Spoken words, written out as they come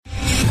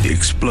The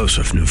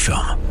explosive new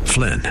film,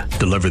 Flynn,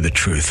 deliver the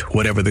truth,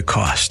 whatever the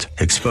cost,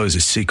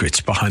 exposes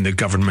secrets behind the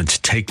government's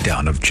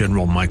takedown of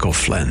General Michael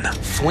Flynn.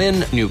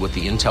 Flynn knew what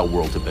the intel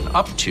world had been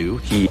up to.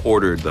 He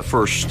ordered the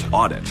first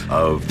audit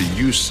of the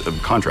use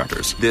of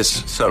contractors.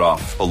 This set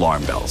off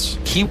alarm bells.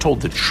 He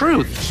told the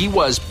truth. He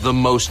was the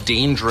most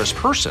dangerous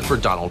person for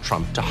Donald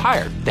Trump to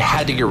hire. They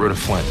had to get rid of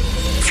Flynn.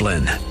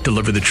 Flynn,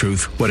 deliver the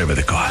truth, whatever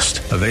the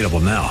cost. Available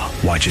now.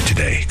 Watch it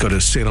today. Go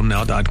to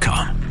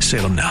salemnow.com.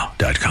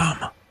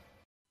 salemnow.com.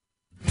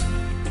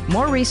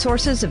 More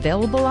resources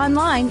available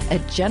online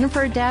at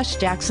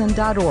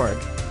jennifer-jackson.org.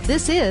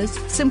 This is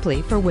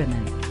Simply for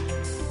Women.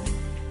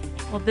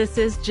 Well, this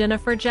is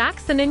Jennifer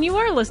Jackson, and you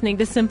are listening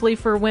to Simply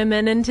for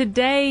Women, and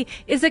today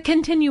is a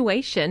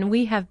continuation.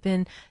 We have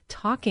been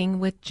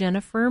talking with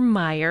Jennifer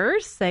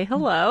Myers. Say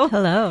hello.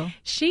 Hello.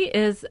 She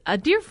is a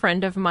dear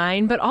friend of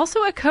mine, but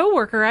also a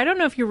coworker. I don't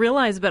know if you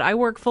realize, but I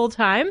work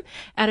full-time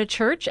at a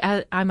church.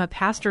 I'm a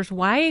pastor's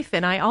wife,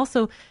 and I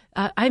also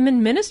I'm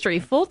in ministry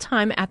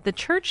full-time at the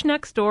church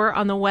next door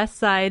on the west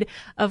side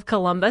of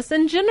Columbus.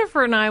 And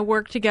Jennifer and I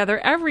work together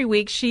every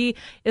week. She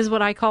is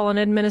what I call an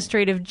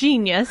administrative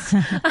genius,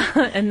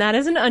 and that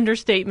is an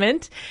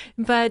understatement.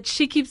 But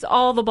she keeps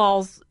all the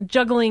balls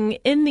juggling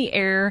in the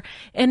air.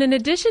 And in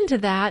addition to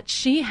that,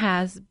 she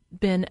has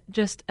been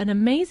just an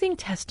amazing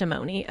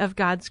testimony of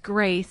God's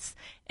grace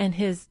and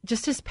his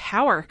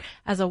power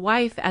as a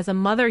wife, as a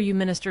mother. You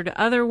minister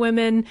to other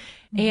women.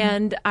 Mm-hmm.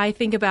 And I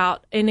think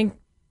about, in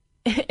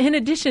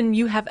addition,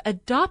 you have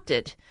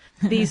adopted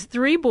these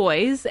 3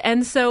 boys.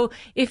 And so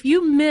if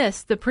you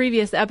missed the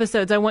previous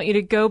episodes, I want you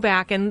to go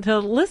back and to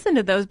listen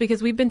to those,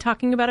 because we've been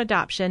talking about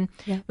adoption.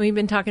 Yeah. We've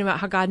been talking about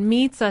how God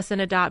meets us in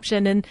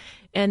adoption.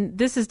 And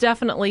this is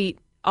definitely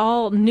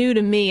all new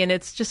to me, and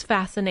it's just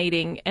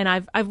fascinating. And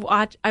I've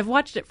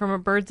watched it from a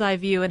bird's eye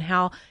view and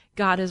how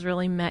God has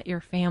really met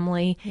your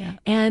family. Yeah.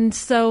 And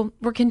so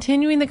we're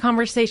continuing the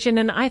conversation.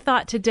 And I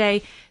thought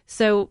today,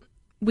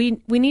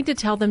 we need to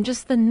tell them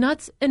just the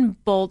nuts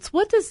and bolts.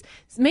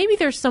 Maybe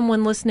there's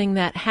someone listening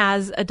that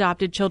has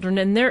adopted children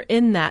and they're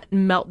in that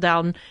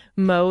meltdown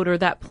mode, or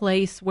that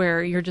place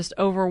where you're just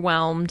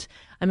overwhelmed.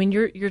 I mean,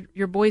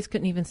 your boys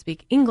couldn't even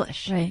speak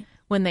English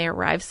when they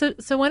arrived.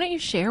 So why don't you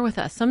share with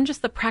us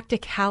just the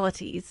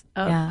practicalities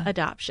of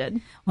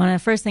adoption? Well, the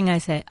first thing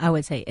I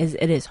would say is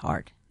it is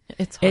hard.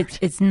 It's hard.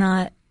 It's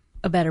not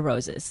a bed of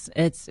roses.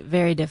 It's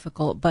very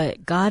difficult,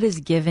 but God has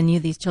given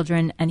you these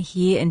children and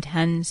he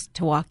intends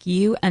to walk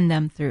you and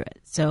them through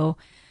it. So,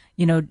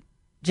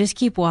 just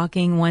keep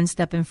walking one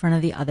step in front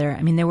of the other.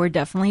 I mean, there were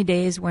definitely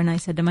days when I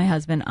said to my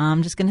husband,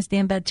 I'm just going to stay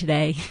in bed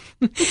today.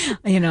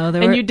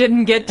 And you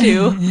didn't get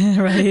to.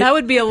 Right. That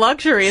would be a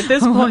luxury at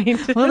this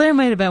point. Well, there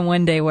might have been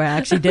one day where I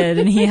actually did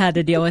and he had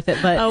to deal with it.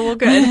 But oh, well,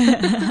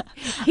 good.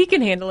 He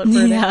can handle it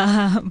for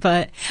now.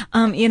 But,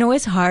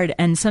 it's hard.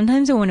 And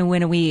sometimes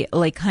when we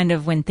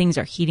when things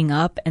are heating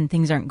up and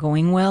things aren't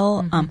going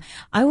well,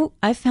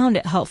 I found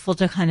it helpful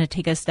to kind of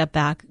take a step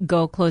back,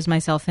 go close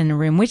myself in a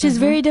room, which is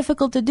very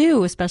difficult to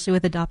do, especially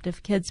with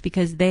adoptive kids,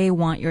 because they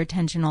want your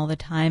attention all the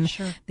time.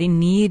 Sure. They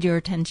need your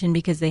attention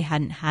because they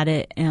hadn't had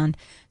it. And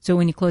so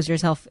when you close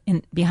yourself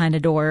in behind a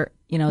door,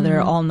 they're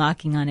all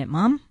knocking on it.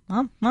 Mom,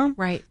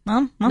 right.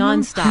 Mom,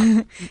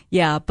 nonstop.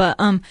 Yeah. But,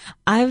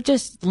 I've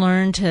just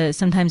learned to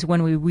sometimes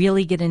when we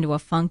really get into a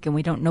funk and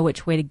we don't know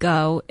which way to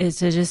go, is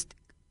to just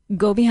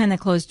go behind the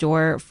closed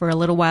door for a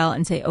little while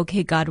and say,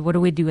 okay, God, what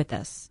do we do with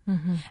this?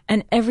 Mm-hmm.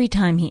 And every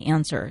time he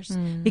answers,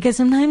 because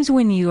sometimes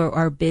when you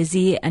are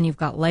busy and you've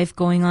got life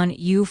going on,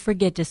 you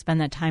forget to spend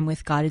that time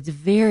with God. It's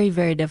very,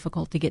 very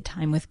difficult to get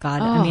time with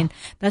God. I mean,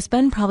 that's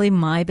been probably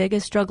my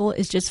biggest struggle,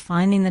 is just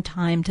finding the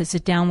time to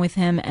sit down with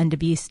him and to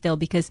be still,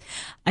 because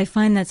I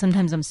find that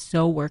sometimes I'm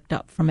so worked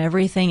up from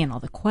everything and all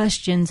the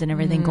questions and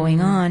everything going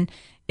on,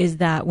 is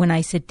that when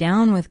I sit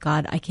down with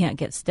God, I can't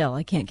get still.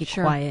 I can't get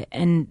quiet.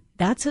 And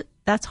that's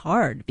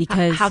hard,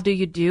 because how do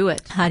you do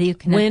it? How do you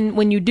connect?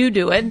 When you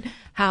do it,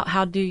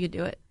 how do you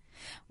do it?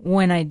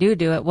 When I do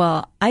it,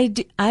 well, I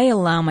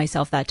allow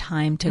myself that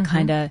time to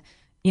kind of,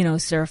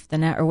 surf the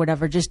net or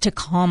whatever, just to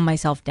calm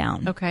myself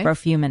down for a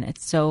few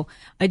minutes. So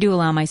I do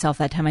allow myself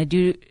that time. I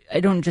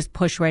don't just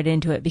push right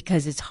into it,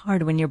 because it's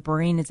hard when your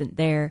brain isn't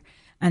there.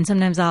 And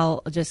sometimes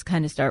I'll just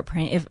kind of start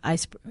praying. If I,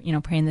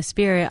 pray in the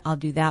Spirit, I'll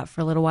do that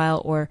for a little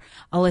while, or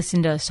I'll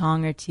listen to a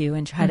song or two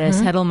and try to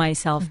settle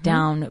myself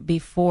down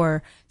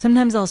before.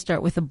 Sometimes I'll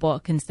start with a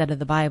book instead of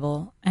the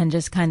Bible and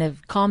just kind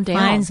of calm down,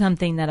 find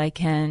something that I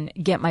can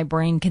get my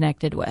brain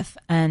connected with.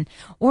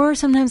 Or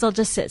sometimes I'll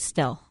just sit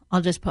still.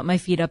 I'll just put my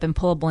feet up and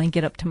pull a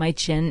blanket up to my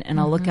chin, and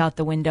I'll look out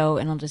the window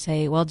and I'll just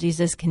say, well,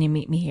 Jesus, can you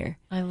meet me here?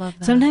 I love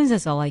that. Sometimes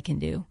that's all I can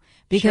do.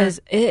 Because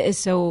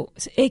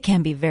it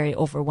can be very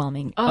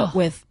overwhelming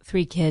with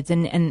 3 kids.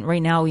 And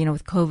right now,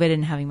 with COVID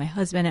and having my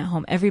husband at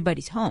home,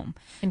 everybody's home.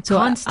 And so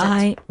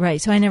constant.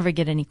 So I never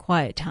get any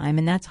quiet time.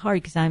 And that's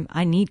hard, because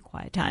I need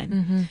quiet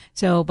time.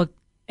 Mm-hmm.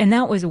 And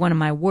that was one of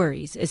my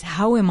worries, is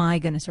how am I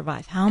going to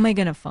survive? How am I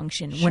going to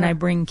function when I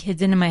bring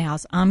kids into my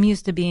house? I'm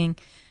used to being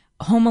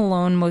home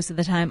alone most of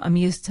the time. I'm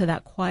used to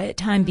that quiet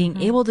time,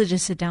 being able to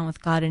just sit down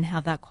with God and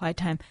have that quiet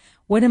time.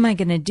 What am I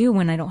going to do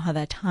when I don't have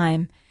that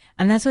time?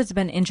 And that's what's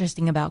been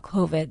interesting about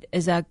COVID,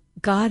 is that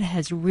God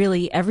has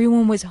really,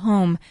 everyone was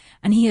home,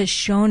 and he has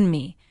shown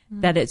me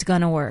that it's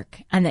going to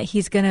work and that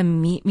he's going to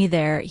meet me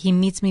there. He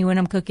meets me when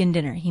I'm cooking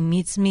dinner. He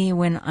meets me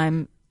when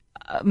I'm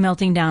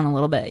melting down a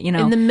little bit, you know.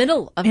 In the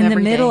middle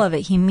of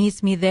it, he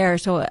meets me there.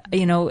 So,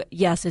 you know,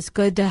 yes, it's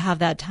good to have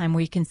that time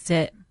where you can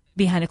sit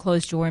behind a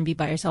closed door and be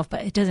by yourself,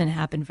 but it doesn't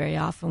happen very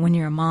often when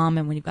you're a mom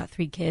and when you've got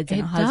 3 kids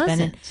and a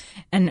husband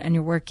and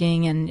you're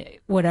working and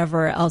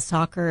whatever else,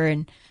 soccer,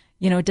 and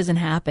you know, it doesn't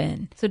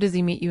happen. So does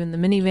he meet you in the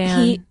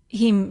minivan?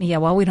 Yeah,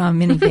 well, we don't have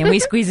a minivan. We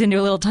squeeze into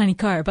a little tiny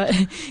car, but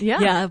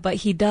yeah, but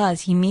he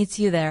does. He meets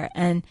you there,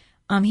 and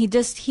he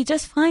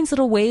just finds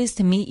little ways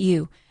to meet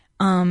you,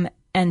 and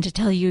to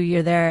tell you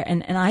you're there.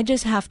 And I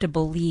just have to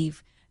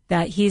believe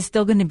that he's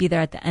still going to be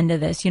there at the end of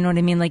this. You know what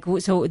I mean? Like,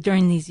 so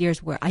during these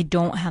years where I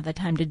don't have the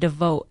time to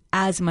devote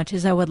as much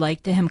as I would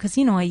like to him, because,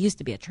 you know, I used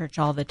to be at church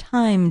all the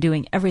time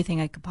doing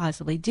everything I could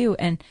possibly do.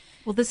 And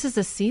well, this is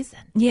a season.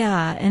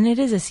 Yeah. And it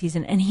is a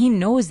season, and he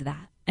knows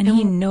that. And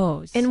he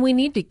knows. And we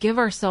need to give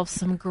ourselves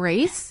some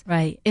grace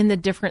in the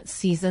different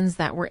seasons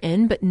that we're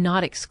in, but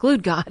not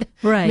exclude God.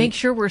 Right. Make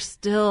sure we're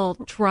still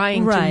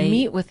trying to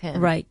meet with him.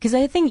 Right. Because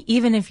I think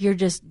even if you're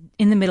just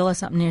in the middle of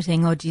something and you're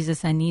saying, oh,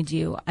 Jesus, I need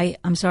you.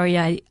 I'm sorry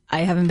I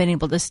haven't been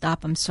able to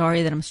stop. I'm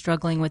sorry that I'm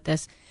struggling with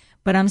this,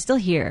 but I'm still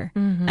here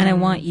and I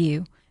want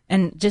you.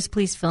 And just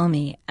please fill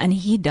me. And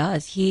he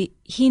does. He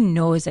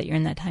knows that you're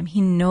in that time. He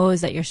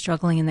knows that you're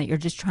struggling and that you're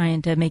just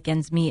trying to make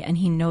ends meet. And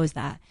he knows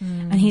that.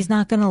 And he's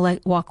not going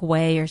to walk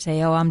away or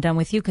say, oh, I'm done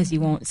with you, because he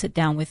won't sit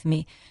down with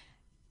me.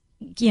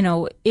 You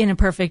know, in a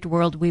perfect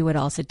world, we would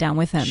all sit down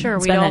with him. Sure,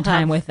 spend that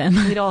time with him.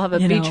 We'd all have a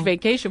beach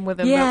vacation with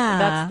him. Yeah, but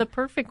that's the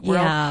perfect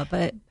world.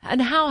 Yeah,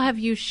 and how have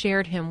you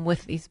shared him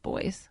with these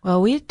boys? Well,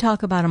 we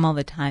talk about him all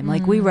the time.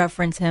 Like, we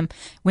reference him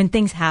when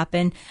things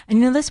happen. And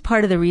you know, that's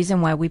part of the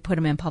reason why we put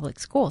him in public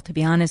school, to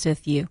be honest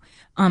with you,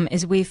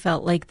 is we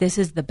felt like this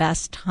is the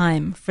best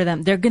time for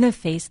them. They're going to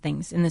face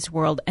things in this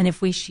world, and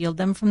if we shield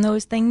them from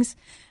those things,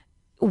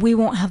 we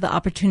won't have the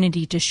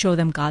opportunity to show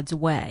them God's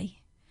way.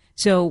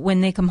 So when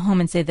they come home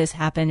and say this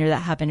happened or that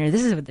happened, or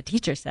this is what the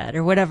teacher said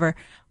or whatever,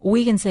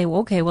 we can say,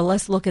 well, okay, well,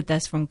 let's look at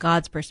this from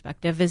God's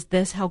perspective. Is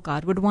this how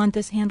God would want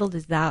this handled?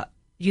 Do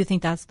you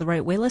think that's the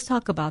right way? Let's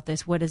talk about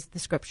this. What does the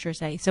scripture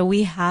say? So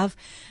we have,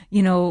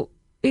 you know,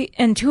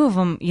 and 2 of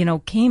them, you know,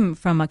 came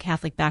from a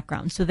Catholic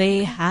background. So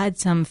they had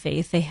some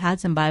faith, they had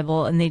some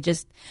Bible, and they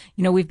just,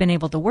 you know, we've been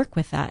able to work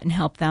with that and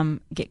help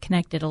them get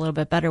connected a little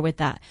bit better with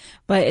that.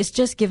 But it's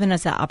just given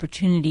us that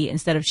opportunity,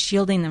 instead of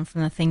shielding them from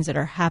the things that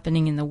are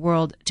happening in the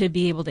world, to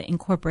be able to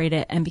incorporate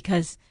it. And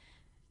because,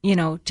 you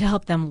know, to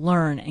help them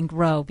learn and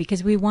grow,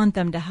 because we want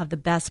them to have the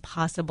best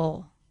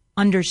possible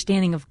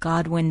understanding of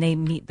God when they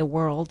meet the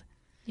world.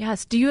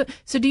 Yes. Do you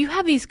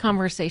have these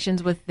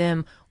conversations with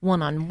them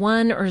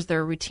one-on-one, or is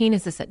there a routine?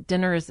 Is this at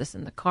dinner? Is this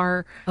in the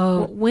car?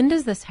 Oh, when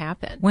does this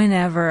happen?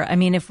 Whenever. I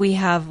mean, if we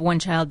have one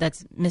child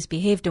that's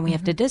misbehaved and we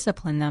have to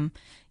discipline them,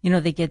 you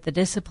know, they get the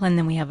discipline,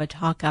 then we have a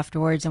talk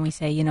afterwards and we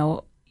say, you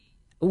know,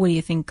 what do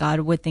you think God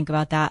would think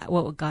about that?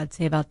 What would God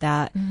say about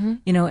that?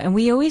 You know, and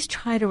we always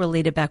try to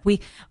relate it back.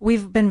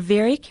 We've been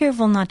very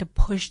careful not to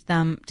push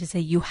them to say,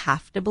 you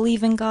have to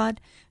believe in God,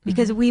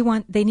 because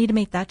they need to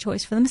make that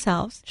choice for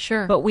themselves.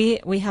 Sure. But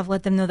we have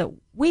let them know that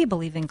we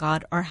believe in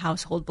God, our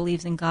household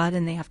believes in God,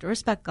 and they have to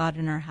respect God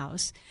in our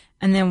house.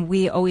 And then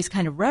we always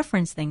kind of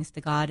reference things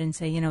to God and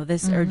say, you know,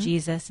 this or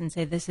Jesus, and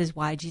say, this is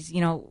why Jesus, you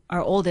know,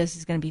 our oldest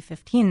is going to be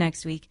 15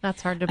 next week.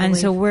 That's hard to believe. And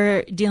so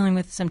we're dealing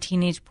with some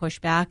teenage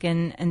pushback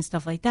and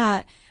stuff like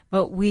that.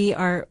 But we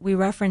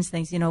reference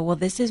things, you know, well,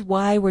 this is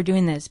why we're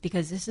doing this,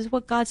 because this is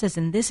what God says,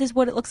 and this is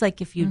what it looks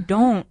like if you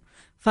don't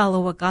follow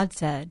what God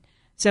said.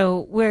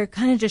 So we're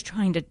kind of just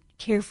trying to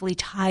carefully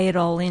tie it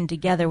all in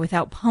together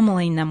without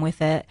pummeling them with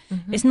it.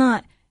 It's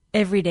not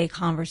everyday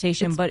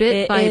conversation, but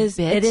it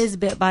is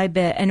bit by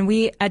bit. And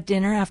we,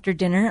 after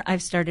dinner,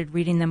 I've started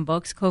reading them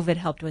books. COVID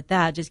helped with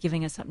that, just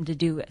giving us something to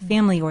do,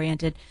 family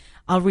oriented.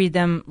 I'll read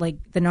them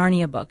like the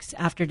Narnia books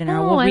after dinner.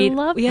 Oh, I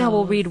love those.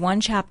 We'll read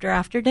one chapter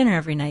after dinner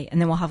every night, and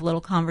then we'll have a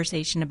little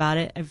conversation about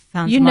it. I've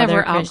found you some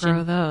never other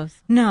outgrow those.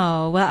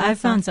 No, well, I've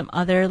found some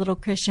other little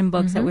Christian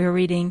books that we were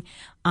reading.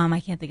 I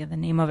can't think of the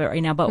name of it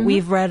right now, but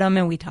we've read them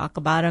and we talk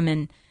about them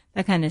and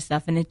that kind of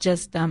stuff. And it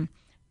just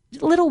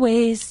little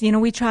ways, you know,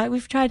 we've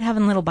tried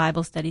having little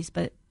Bible studies,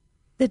 but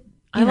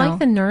I like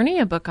the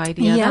Narnia book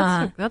idea.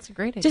 Yeah. That's a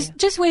great idea.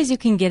 Just ways you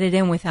can get it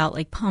in without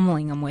like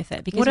pummeling them with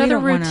it. Because what other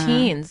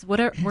routines? What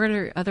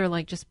are other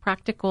like just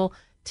practical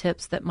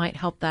tips that might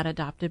help that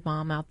adopted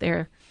mom out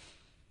there?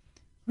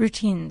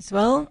 Routines.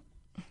 Well,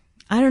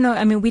 I don't know.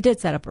 I mean, we did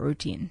set up a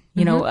routine.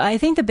 You know, I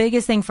think the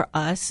biggest thing for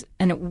us,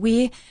 and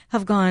we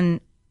have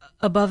gone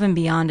above and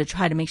beyond to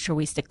try to make sure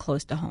we stick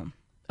close to home.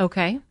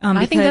 Okay.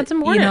 I think that's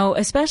important. You know,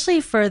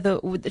 especially for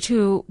the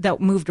 2 that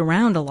moved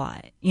around a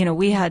lot. You know,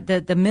 we had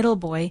the middle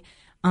boy,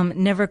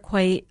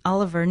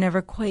 Oliver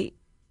never quite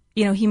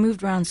he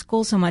moved around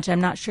school so much.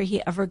 I'm not sure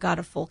he ever got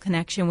a full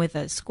connection with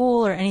a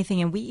school or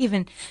anything. And we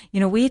even,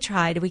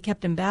 we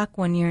kept him back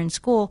 1 year in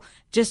school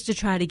just to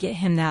try to get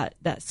him that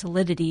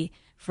solidity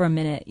for a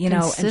minute,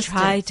 and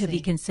try to be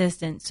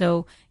consistent.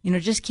 So,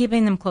 just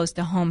keeping them close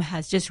to home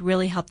has just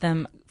really helped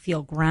them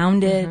feel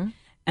grounded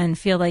and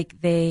feel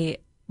like they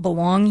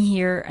belong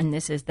here and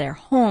this is their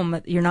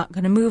home. You're not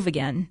going to move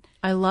again.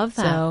 I love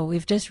that. So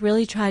we've just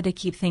really tried to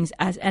keep things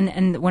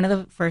and one of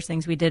the first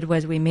things we did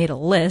was we made a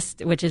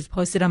list, which is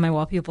posted on my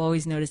wall. People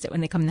always notice it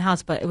when they come in the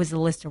house, but it was a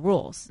list of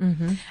rules.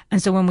 Mm-hmm.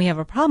 And so when we have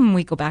a problem,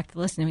 we go back to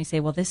the list and we say,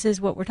 well, this is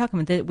what we're talking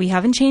about. We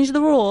haven't changed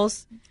the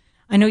rules.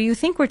 I know you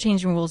think we're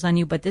changing rules on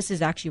you, but this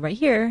is actually right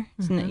here.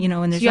 Mm-hmm.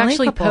 And there's so you only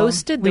actually a couple.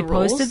 posted the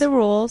rules? We posted the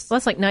rules. Well,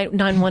 that's like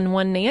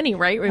 911 nanny,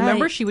 right?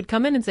 Remember, Right. she would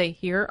come in and say,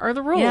 here are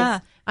the rules. Yeah.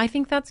 I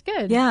think that's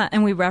good. Yeah,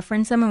 and we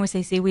reference them and we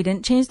say, see, we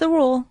didn't change the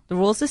rule. The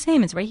rule's the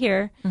same. It's right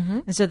here.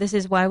 Mm-hmm. And so this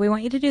is why we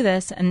want you to do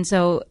this. And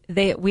so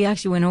we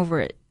actually went over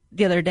it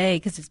the other day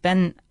because it's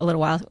been a little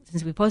while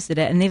since we posted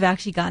it, and they've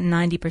actually gotten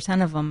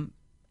 90% of them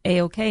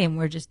A-okay, and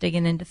we're just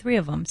digging into 3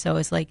 of them. So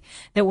it's like,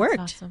 it worked.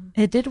 Awesome.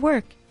 It did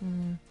work.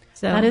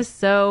 So That is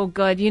so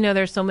good.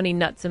 There's so many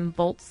nuts and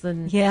bolts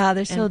and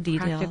they're so and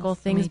detailed. practical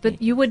things. But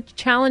you would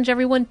challenge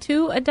everyone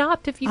to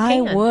adopt if you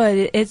can. I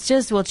would. It's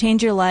just will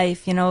change your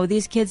life.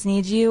 These kids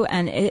need you,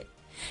 and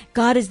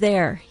God is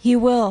there. He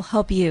will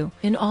help you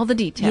In all the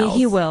details. Yeah,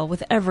 He will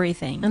with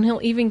everything. And He'll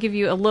even give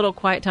you a little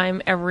quiet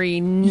time every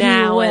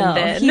now and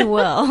then. He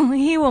will.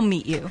 He will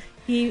meet you.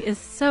 He is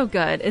so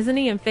good, isn't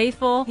he? And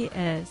faithful. He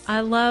is. I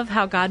love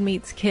how God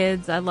meets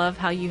kids. I love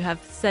how you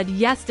have said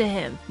yes to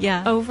Him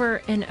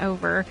over and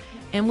over.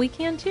 And we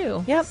can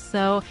too. Yep.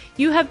 So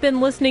you have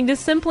been listening to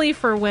Simply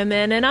for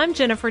Women, and I'm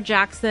Jennifer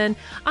Jackson.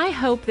 I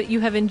hope that you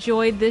have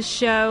enjoyed this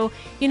show.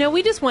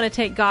 We just want to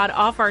take God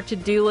off our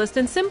to-do list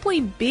and simply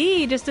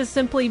be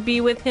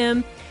with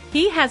Him.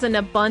 He has an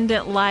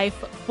abundant life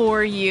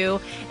for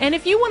you. And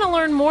if you want to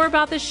learn more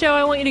about this show,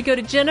 I want you to go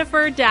to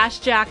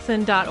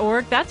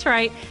jennifer-jackson.org. That's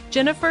right,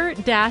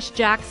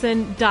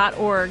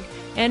 jennifer-jackson.org.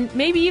 And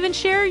maybe even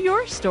share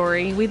your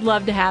story. We'd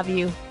love to have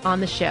you on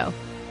the show.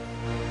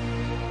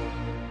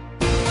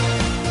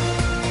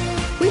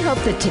 We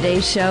hope that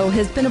today's show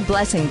has been a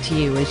blessing to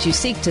you as you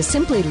seek to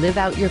simply live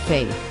out your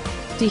faith.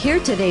 To hear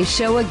today's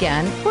show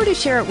again or to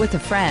share it with a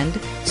friend,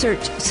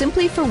 search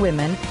Simply for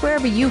Women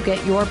wherever you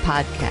get your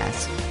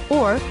podcasts.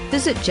 Or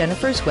visit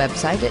Jennifer's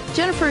website at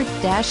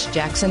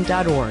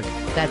jennifer-jackson.org.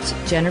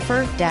 That's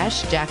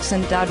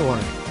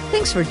jennifer-jackson.org.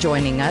 Thanks for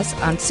joining us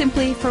on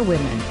Simply for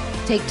Women.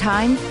 Take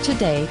time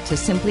today to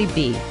simply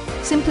be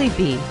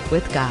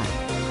with God.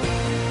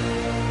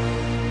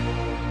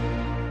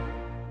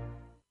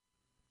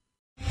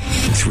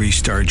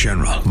 Three-star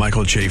General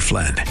Michael J.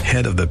 Flynn,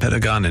 head of the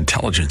Pentagon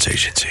Intelligence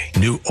Agency,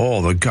 knew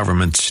all the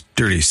government's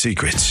dirty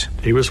secrets.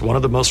 He was one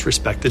of the most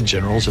respected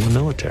generals in the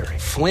military.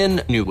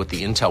 Flynn knew what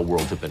the intel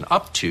world had been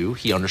up to.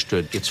 He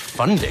understood its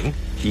funding.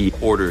 He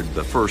ordered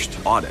the first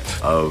audit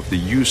of the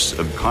use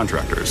of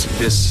contractors.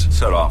 This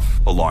set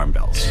off alarm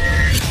bells.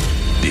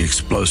 The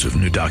explosive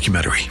new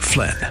documentary,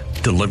 Flynn,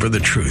 Deliver the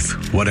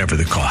Truth, Whatever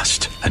the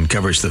Cost,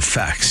 uncovers the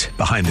facts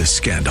behind this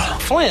scandal.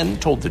 Flynn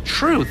told the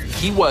truth.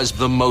 He was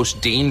the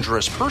most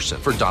dangerous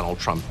person for Donald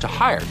Trump to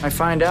hire. I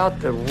find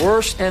out the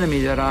worst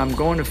enemy that I'm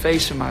going to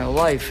face in my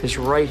life is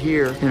right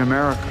here in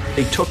America.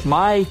 They took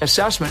my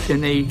assessment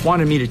and they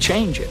wanted me to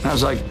change it. And I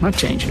was like, I'm not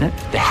changing it.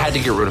 They had to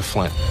get rid of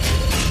Flynn.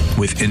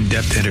 With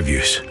in-depth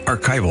interviews,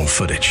 archival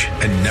footage,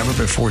 and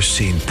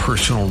never-before-seen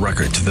personal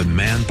records of the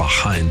man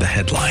behind the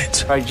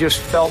headlines. I just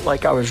felt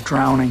like I was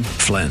drowning.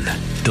 Flynn,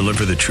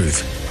 Deliver the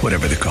Truth,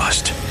 Whatever the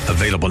Cost.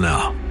 Available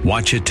now.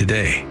 Watch it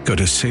today. Go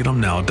to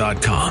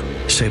salemnow.com.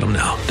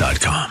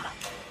 salemnow.com.